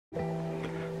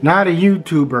not a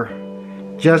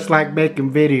YouTuber, just like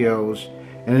making videos.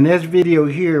 And in this video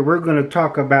here, we're going to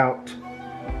talk about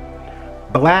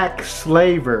black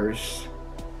slavers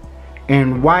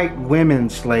and white women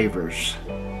slavers.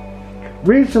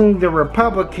 Recently, the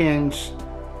Republicans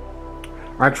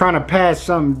are trying to pass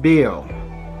some bill,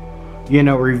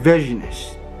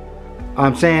 revisionist.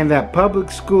 I'm saying that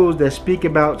public schools that speak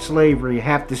about slavery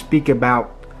have to speak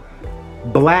about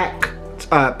black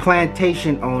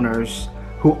plantation owners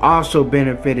who also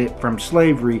benefited from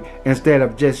slavery, instead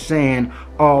of just saying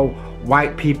all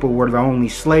white people were the only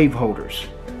slaveholders.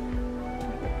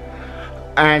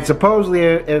 And supposedly,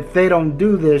 if they don't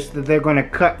do this, that they're going to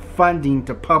cut funding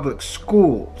to public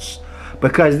schools,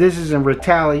 because this is in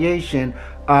retaliation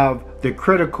of the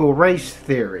critical race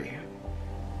theory.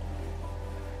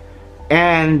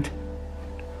 And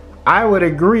I would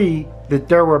agree that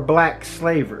there were black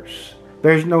slavers.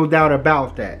 There's no doubt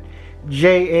about that.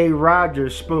 J.A.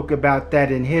 Rogers spoke about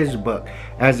that in his book,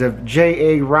 as if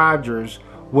J.A. Rogers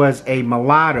was a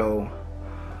mulatto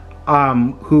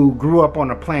who grew up on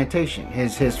a plantation.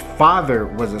 His father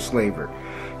was a slaver.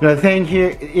 The thing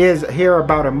here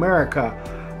about America,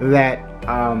 that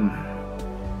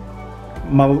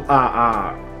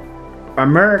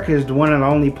America is one of the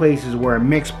only places where a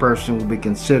mixed person will be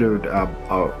considered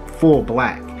a full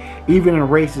black. Even in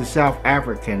races South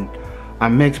African, a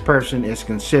mixed person is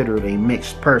considered a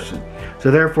mixed person.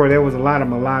 So therefore, there was a lot of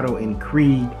mulatto and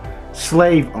Creed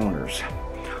slave owners.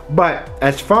 But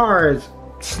as far as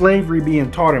slavery being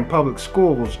taught in public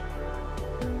schools,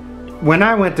 when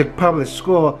I went to public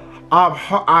school, I've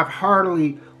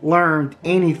hardly learned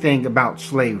anything about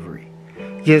slavery.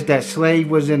 Just that slave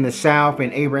was in the South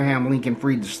and Abraham Lincoln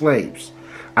freed the slaves.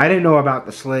 I didn't know about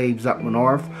the slaves up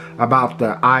north, about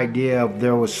the idea of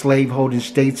there was slave-holding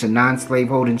states and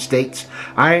non-slave-holding states.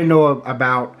 I didn't know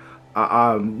about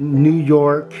New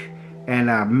York and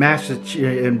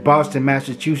Boston,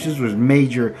 Massachusetts was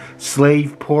major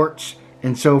slave ports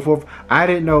and so forth. I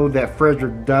didn't know that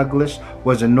Frederick Douglass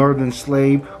was a northern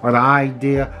slave, or the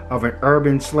idea of an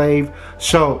urban slave.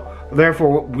 So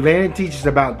therefore, they didn't teach us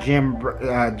about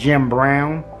John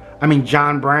Brown.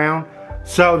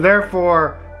 So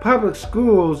therefore, public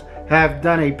schools have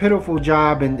done a pitiful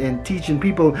job in teaching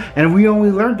people, and we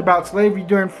only learned about slavery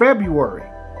during February.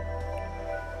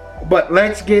 But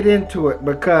let's get into it,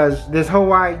 because this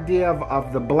whole idea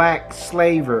of the black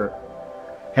slaver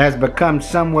has become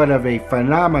somewhat of a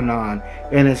phenomenon,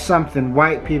 and it's something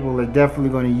white people are definitely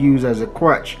going to use as a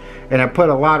crutch. And I put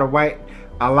a lot of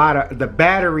the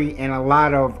battery and a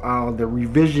lot of the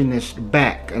revisionists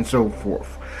back and so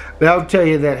forth. They'll tell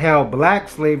you that, hell, black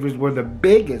slavers were the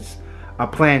biggest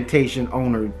plantation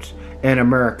owners in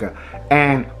America.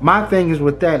 And my thing is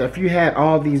with that, if you had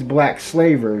all these black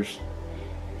slavers,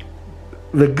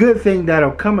 the good thing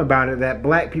that'll come about it, that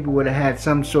black people would have had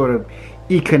some sort of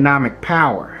economic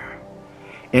power.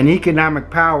 And economic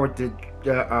power to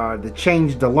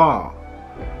change the law.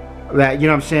 That,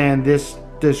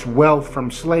 this wealth from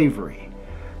slavery.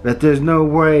 That there's no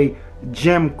way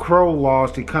Jim Crow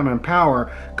laws to come in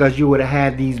power, because you would have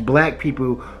had these black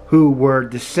people who were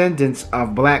descendants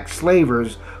of black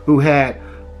slavers who had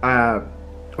an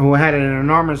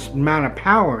enormous amount of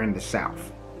power in the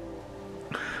South.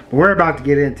 But we're about to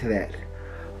get into that.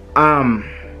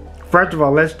 First of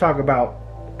all, let's talk about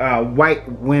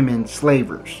white women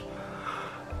slavers.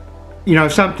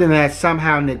 Something that's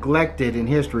somehow neglected in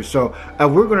history. So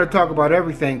we're going to talk about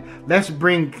everything. Let's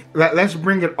bring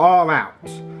it all out.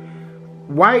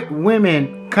 White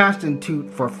women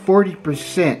constitute for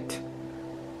 40%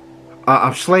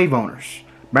 of slave owners.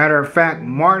 Matter of fact,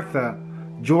 Martha,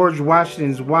 George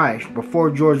Washington's wife,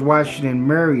 before George Washington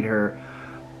married her,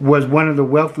 was one of the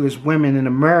wealthiest women in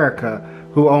America,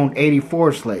 who owned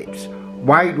 84 slaves.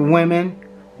 White women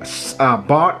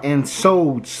bought and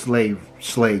sold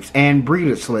slaves and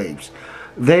breeded slaves.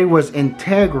 They was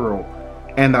integral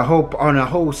in the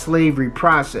whole slavery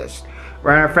process.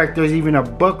 Matter of fact, there's even a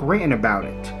book written about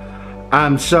it.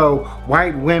 So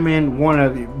white women want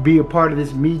to be a part of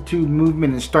this Me Too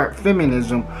movement and start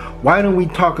feminism. Why don't we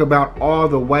talk about all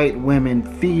the white women,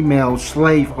 female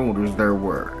slaveholders there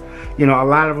were? A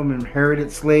lot of them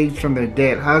inherited slaves from their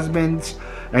dead husbands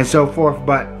and so forth.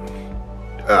 But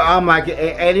I'm like,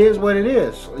 it is what it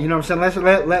is.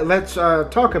 Let's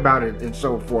talk about it and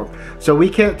so forth. So we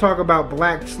can't talk about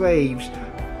black slaves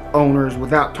owners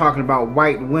without talking about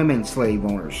white women slave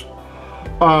owners.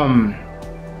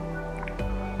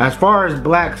 As far as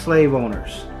black slave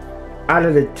owners, out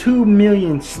of the 2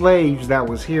 million slaves that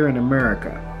was here in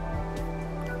America,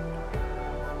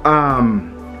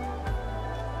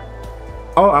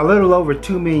 a little over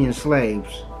 2 million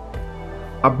slaves,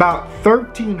 about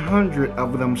 1,300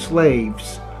 of them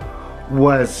slaves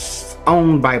was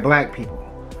owned by black people.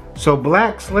 So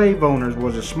black slave owners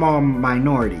was a small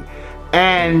minority.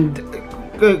 And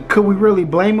could we really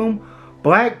blame them?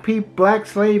 Black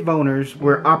slave owners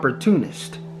were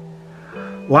opportunists.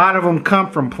 A lot of them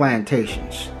come from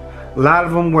plantations. A lot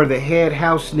of them were the head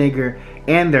house nigger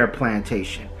in their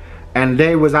plantation. And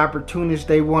they was opportunists.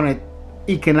 They wanted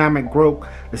economic growth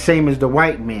the same as the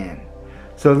white man.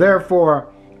 So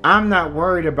therefore, I'm not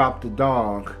worried about the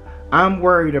dog. I'm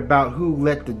worried about who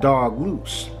let the dog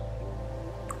loose.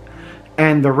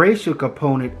 And the racial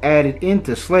component added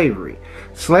into slavery.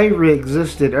 Slavery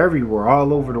existed everywhere,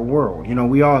 all over the world. You know,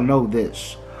 we all know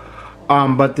this.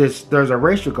 But there's a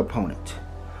racial component.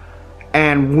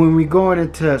 And when we go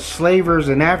into slavers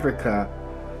in Africa,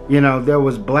 you know, there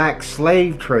was black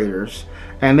slave traders,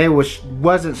 and they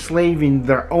wasn't slaving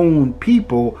their own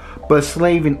people, but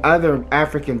slaving other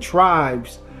African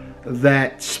tribes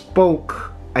that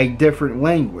spoke a different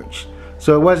language.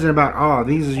 So it wasn't about, oh,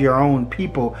 these are your own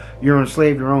people, you're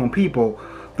enslaved your own people.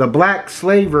 The black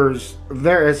slavers,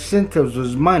 their incentives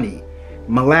was money,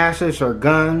 molasses or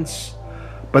guns,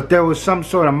 but there was some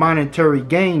sort of monetary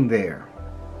gain there.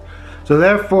 So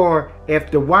therefore,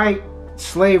 if the white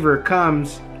slaver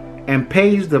comes and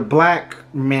pays the black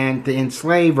man to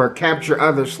enslave or capture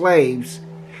other slaves,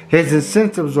 his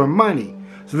incentives are money.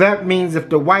 So that means if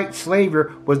the white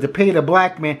slaver was to pay the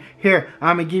black man, here,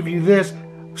 I'm going to give you this,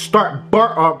 start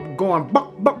going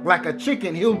buck buck like a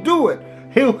chicken, he'll do it.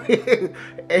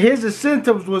 His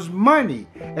incentives was money.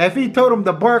 If he told him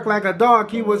to bark like a dog,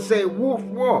 he would say woof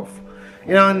woof.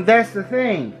 You know, and that's the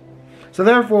thing. So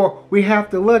therefore, we have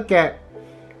to look at,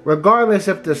 regardless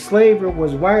if the slaver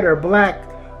was white or black,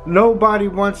 nobody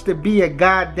wants to be a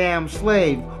goddamn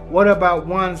slave. What about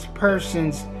one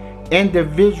person's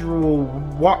individual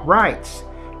rights?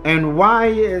 And why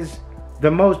is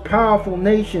the most powerful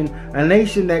nation, a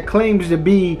nation that claims to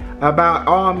be about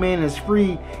all men is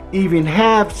free, even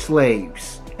have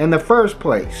slaves in the first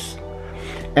place?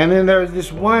 And then there's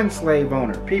this one slave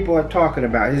owner people are talking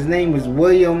about. His name was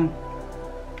William,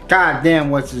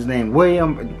 goddamn, what's his name?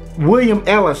 William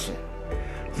Ellison.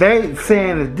 They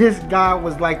saying that this guy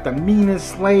was like the meanest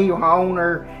slave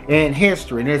owner in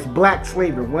history. And it's black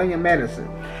slavery, William Ellison.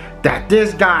 That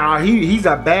this guy, he's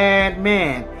a bad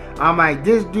man. I'm like,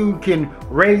 this dude can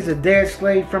raise a dead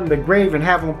slave from the grave and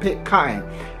have him pick cotton.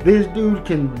 This dude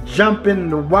can jump in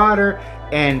the water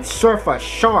and surf a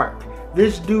shark.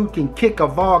 This dude can kick a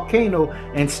volcano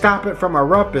and stop it from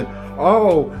erupting.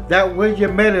 Oh, that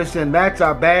William Ellison, that's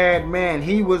a bad man.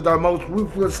 He was the most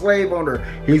ruthless slave owner.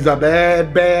 He's a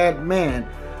bad, bad man.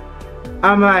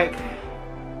 I'm like,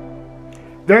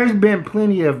 there's been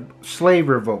plenty of slave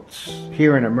revolts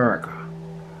here in America.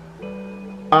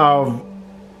 Of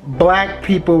black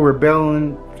people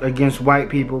rebelling against white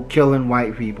people, killing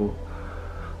white people.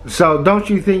 So don't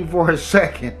you think for a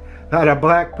second that a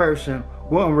black person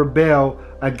wouldn't rebel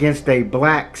against a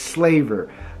black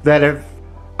slaver? That if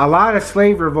a lot of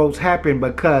slave revolts happened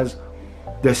because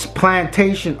this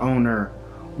plantation owner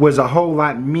was a whole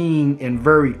lot mean and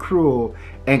very cruel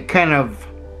and kind of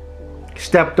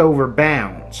stepped over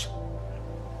bounds.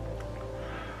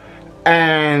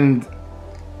 And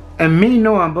me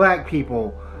knowing black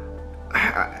people,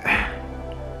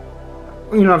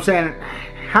 you know what I'm saying?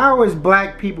 How is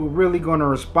black people really going to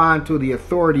respond to the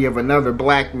authority of another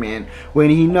black man when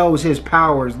he knows his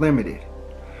power is limited?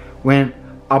 When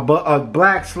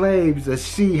black slaves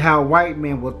see how white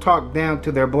men will talk down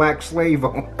to their black slave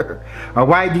owner. A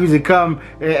white dudes that come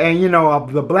and you know,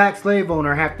 the black slave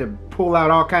owner have to pull out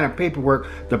all kind of paperwork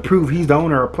to prove he's the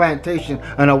owner of a plantation.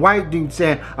 And a white dude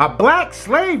saying, a black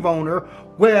slave owner?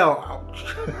 Well,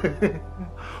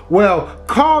 well,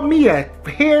 call me a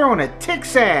hair on a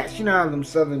tick's ass. You know how them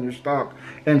southerners talk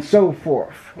and so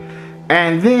forth.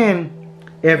 And then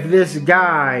if this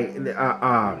guy,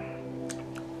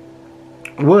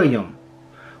 William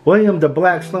the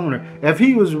black slave owner, if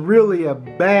he was really a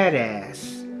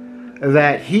badass,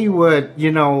 that he would,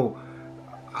 you know,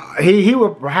 he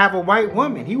would have a white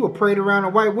woman. He would parade around a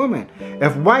white woman.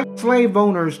 If white slave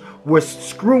owners were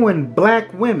screwing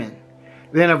black women,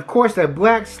 then of course that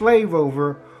black slave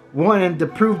owner, wanting to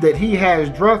prove that he has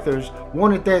druthers,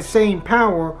 wanted that same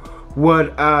power,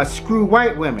 would screw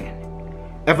white women.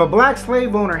 If a black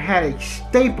slave owner had a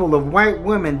staple of white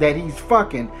women that he's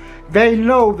fucking, they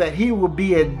know that he will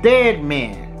be a dead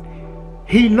man.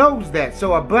 He knows that.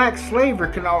 So a black slaver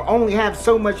can only have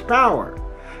so much power.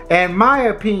 In my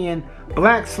opinion,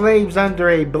 black slaves under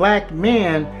a black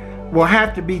man will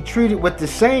have to be treated with the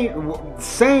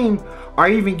same or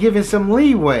even given some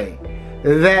leeway.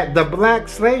 that the black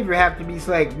slavery have to be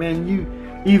like,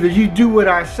 man, either you do what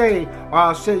I say or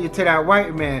I'll sell you to that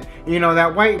white man. You know,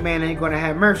 that white man ain't gonna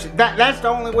have mercy. That's the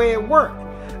only way it worked.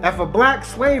 If a black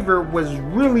slaver was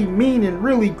really mean and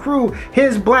really cruel,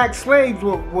 his black slaves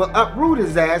will uproot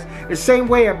his ass the same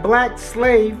way a black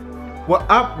slave will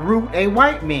uproot a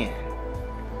white man.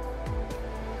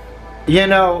 You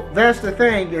know, that's the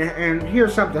thing. And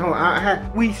here's something.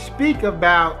 We speak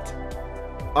about,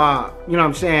 you know what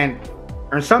I'm saying,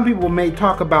 and some people may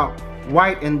talk about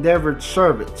white endeavored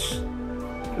servants,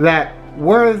 that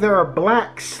where there are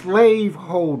black slave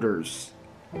holders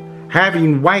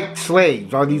having white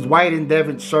slaves, or these white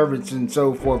endeavored servants and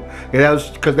so forth,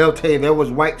 because they'll tell you there was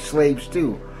white slaves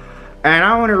too. And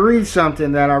I want to read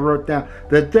something that I wrote down,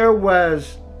 that there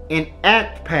was an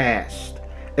act passed.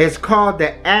 It's called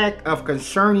the Act of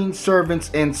Concerning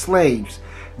Servants and Slaves.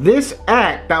 This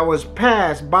act that was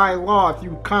passed by law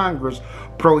through Congress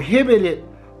prohibited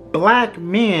black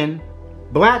men,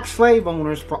 black slave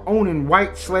owners, for owning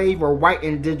white slave or white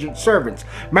indigent servants.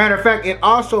 Matter of fact, it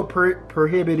also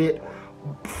prohibited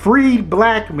freed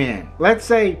black men. Let's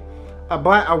say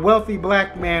a wealthy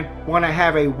black man want to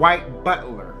have a white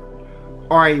butler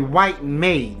or a white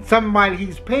maid, somebody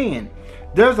he's paying.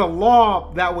 There's a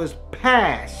law that was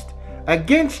passed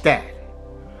against that.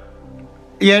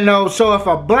 You know, so if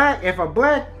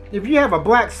you have a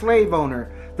black slave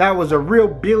owner that was a real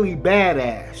Billy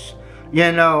Badass,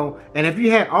 you know, and if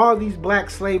you had all these black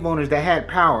slave owners that had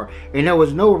power and there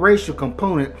was no racial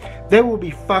component, they would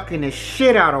be fucking the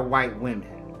shit out of white women.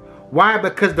 Why?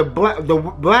 Because the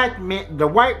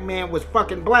white man was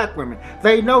fucking black women.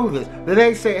 They know this.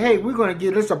 They say, hey, we're gonna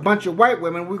give this a bunch of white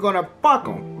women, we're gonna fuck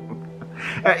them.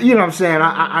 You know what I'm saying?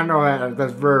 I know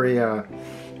that's very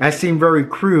that seemed very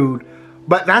crude,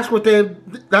 but that's what they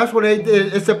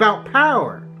did. It's about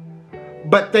power,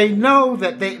 but they know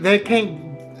that they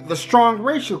can't, the strong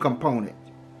racial component.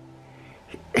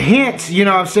 Hence, you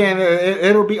know what I'm saying,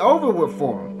 it'll be over with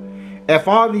for them if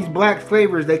all these black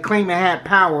slavers they claim they had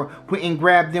power went and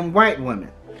grabbed them white women.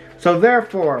 So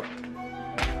therefore,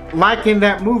 like in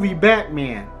that movie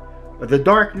Batman, The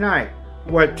Dark Knight,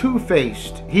 where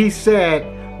Two-Faced, he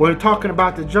said, when talking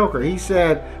about the Joker, he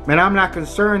said, man, I'm not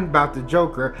concerned about the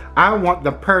Joker. I want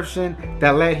the person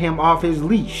that let him off his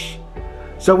leash.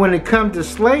 So when it comes to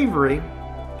slavery,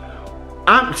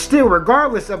 I'm still,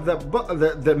 regardless of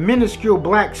the minuscule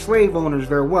black slave owners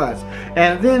there was.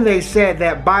 And then they said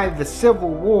that by the Civil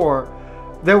War,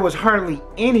 there was hardly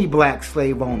any black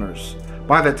slave owners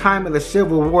by the time of the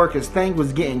Civil War, because things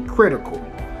was getting critical.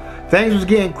 Things was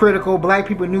getting critical. Black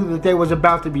people knew that they was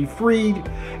about to be freed,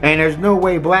 and there's no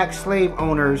way black slave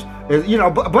owners, you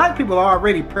know, black people are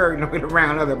already paranoid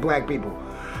around other black people,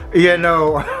 you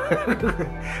know.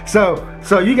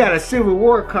 so you got a Civil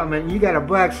War coming, you got a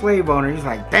black slave owner, he's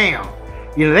like, damn,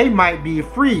 you know, they might be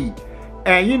freed.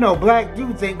 And you know, black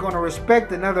dudes ain't gonna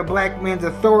respect another black man's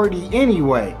authority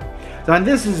anyway. So, and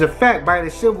this is a fact, by the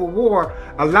Civil War,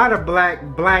 a lot of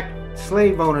black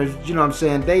slave owners, you know what I'm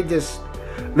saying,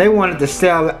 they wanted to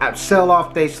sell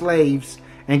off their slaves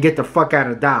and get the fuck out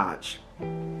of Dodge.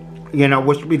 You know,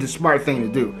 which would be the smart thing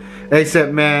to do. They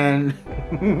said, man,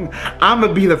 I'm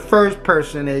going to be the first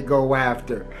person they go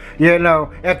after. You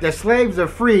know, if the slaves are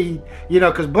free, you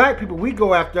know, because black people, we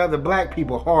go after other black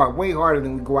people hard, way harder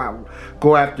than we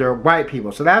go after white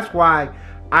people. So that's why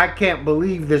I can't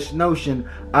believe this notion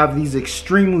of these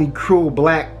extremely cruel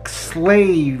black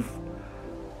slave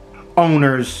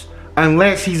owners,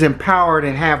 unless he's empowered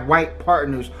and have white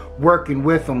partners working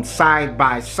with him side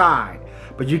by side.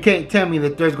 But you can't tell me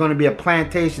that there's going to be a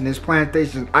plantation, this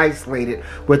plantation is isolated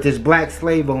with this black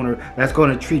slave owner that's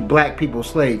going to treat black people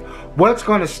slave. What's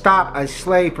going to stop a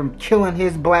slave from killing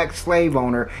his black slave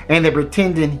owner and they're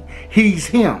pretending he's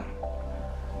him?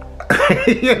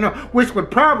 You know, which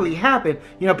would probably happen.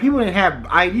 You know, people didn't have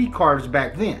ID cards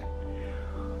back then.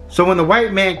 So when the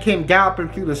white man came galloping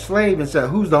through the slave and said,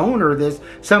 who's the owner of this?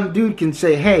 Some dude can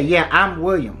say, hey, yeah, I'm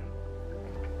William.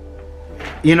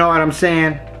 You know what I'm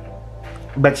saying?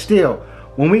 But still,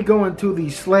 when we go into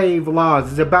these slave laws,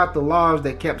 it's about the laws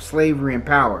that kept slavery in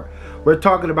power. We're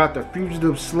talking about the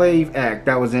Fugitive Slave Act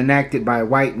that was enacted by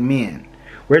white men.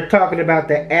 We're talking about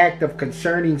the Act of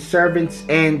Concerning Servants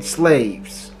and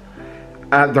Slaves.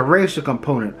 The racial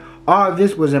component. All of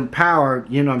this was empowered,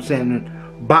 you know what I'm saying,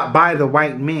 by the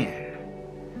white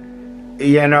man.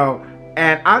 You know,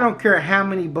 and I don't care how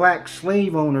many black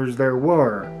slave owners there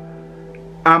were.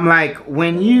 I'm like,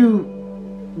 when you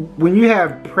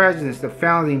have presidents, the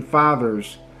founding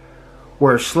fathers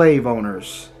were slave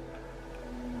owners.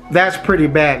 That's pretty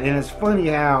bad. And it's funny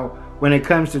how when it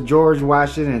comes to George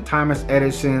Washington and Thomas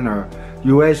Edison or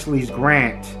Ulysses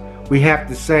Grant, we have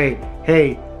to say,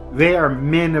 hey, they are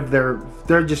men of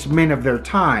they're just men of their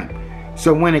time.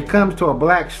 So when it comes to a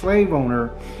black slave owner,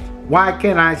 why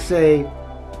can't I say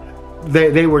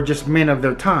they were just men of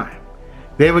their time?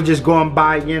 They were just going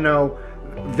by,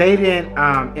 they didn't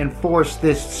enforce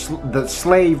the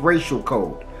slave racial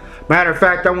code. Matter of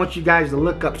fact, I want you guys to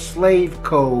look up slave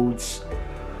codes,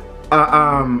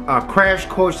 a crash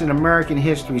course in American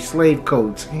history, slave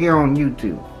codes, here on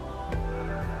YouTube.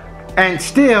 And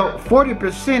still,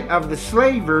 40% of the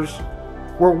slavers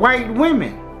were white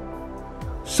women.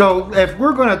 So if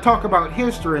we're going to talk about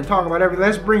history and talk about everything,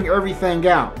 let's bring everything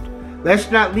out.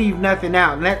 Let's not leave nothing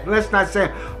out. Let's not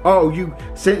say, oh,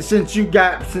 since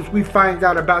we find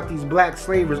out about these black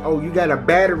slavers, oh, you got a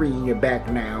battery in your back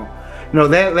now. No,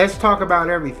 let's talk about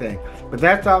everything. But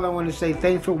that's all I want to say.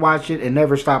 Thanks for watching, and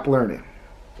never stop learning.